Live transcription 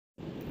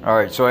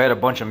Alright, so I had a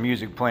bunch of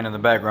music playing in the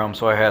background,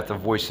 so I have to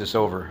voice this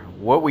over.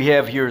 What we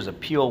have here is a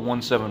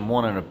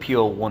P0171 and a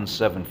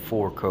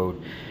P0174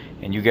 code.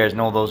 And you guys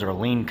know those are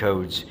lean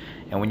codes.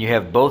 And when you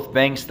have both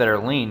banks that are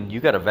lean, you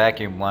got a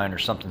vacuum line or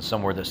something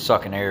somewhere that's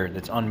sucking air,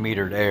 that's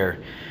unmetered air.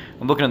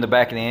 I'm looking in the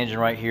back of the engine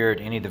right here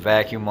at any of the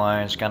vacuum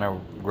lines, kind of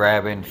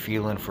grabbing,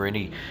 feeling for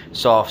any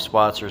soft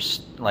spots, or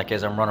like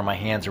as I'm running my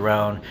hands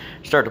around,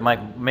 start to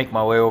make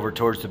my way over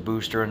towards the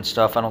booster and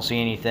stuff. I don't see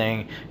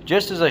anything.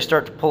 Just as I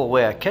start to pull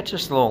away, I catch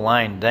this little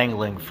line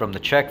dangling from the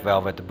check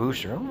valve at the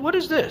booster. What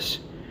is this?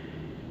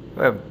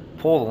 I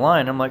pull the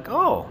line, I'm like,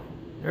 oh,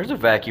 there's a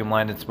vacuum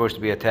line that's supposed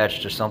to be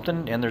attached to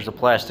something, and there's a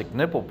plastic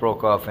nipple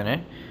broke off in it.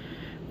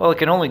 Well, it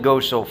can only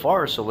go so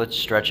far, so let's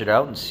stretch it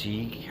out and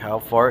see how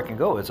far it can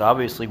go. It's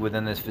obviously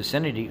within this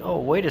vicinity. Oh,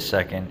 wait a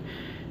second.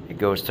 It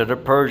goes to the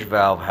purge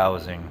valve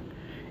housing,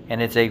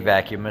 and it's a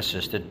vacuum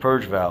assisted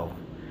purge valve.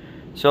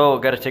 So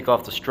I've got to take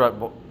off the strut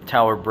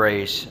tower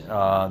brace.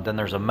 Then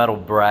there's a metal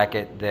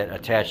bracket that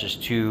attaches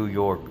to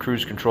your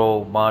cruise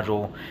control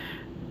module.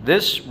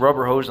 This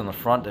rubber hose on the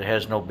front that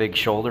has no big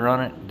shoulder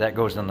on it, that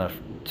goes in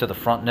to the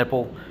front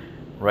nipple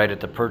right at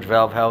the purge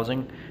valve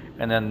housing.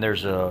 And then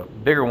there's a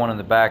bigger one in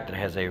the back that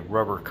has a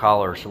rubber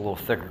collar, so a little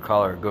thicker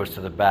collar. It goes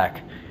to the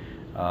back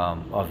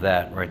of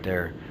that right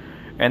there.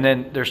 And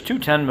then there's two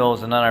 10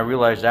 mils, and then I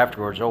realized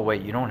afterwards, oh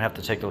wait, you don't have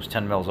to take those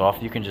 10 mils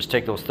off. You can just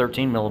take those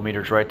 13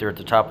 millimeters right there at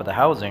the top of the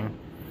housing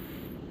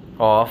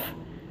off,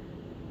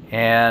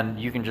 and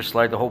you can just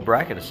slide the whole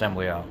bracket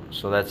assembly out.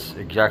 So that's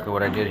exactly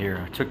what I did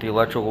here. I took the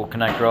electrical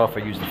connector off.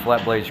 I used the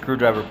flat blade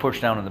screwdriver push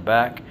down in the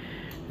back,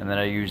 and then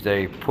I used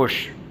a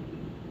push,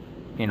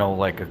 you know,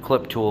 like a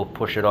clip tool,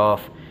 push it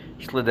off,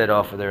 slid that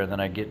off of there, and then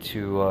I get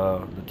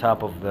to the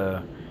top of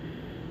the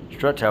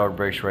strut tower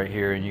brace right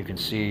here, and you can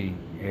see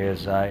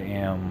as I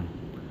am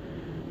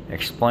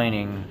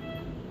explaining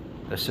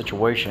the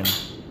situation,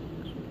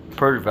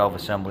 purge valve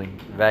assembly,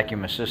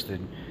 vacuum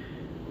assisted,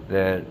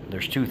 that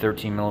there's two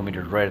 13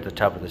 millimeters right at the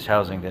top of this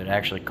housing that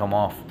actually come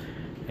off,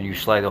 and you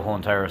slide the whole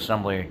entire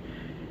assembly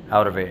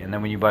out of it. And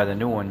then when you buy the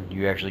new one,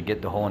 you actually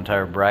get the whole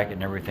entire bracket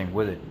and everything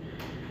with it.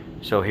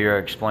 So here I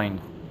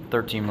explained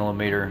 13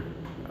 millimeter,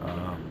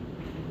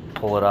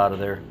 pull it out of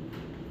there,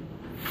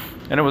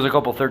 and it was a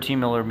couple 13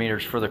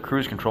 millimeters for the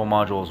cruise control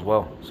module as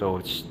well. So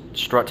it's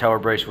strut tower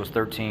brace was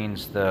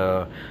 13s,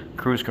 the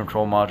cruise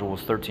control module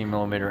was 13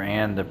 millimeter,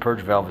 and the purge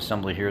valve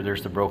assembly here,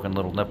 there's the broken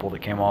little nipple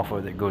that came off of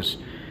it that goes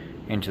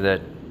into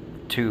that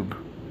tube.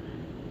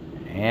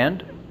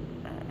 And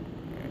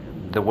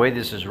the way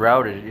this is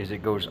routed is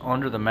it goes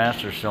under the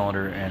master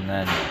cylinder, and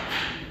then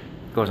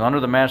goes under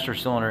the master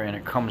cylinder, and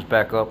it comes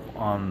back up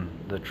on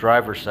the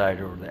driver's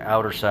side or the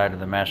outer side of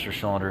the master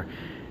cylinder,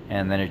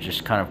 and then it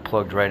just kind of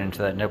plugged right into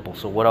that nipple.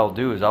 So what I'll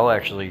do is I'll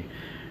actually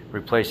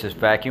replace this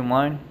vacuum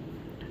line,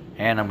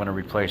 and I'm going to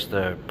replace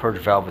the purge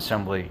valve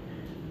assembly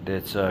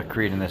that's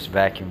creating this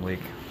vacuum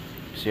leak.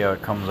 See how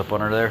it comes up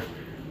under there?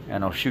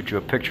 And I'll shoot you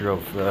a picture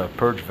of the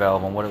purge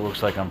valve and what it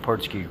looks like on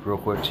Parts Geek real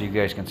quick so you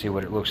guys can see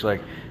what it looks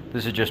like.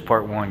 This is just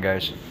part one,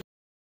 guys.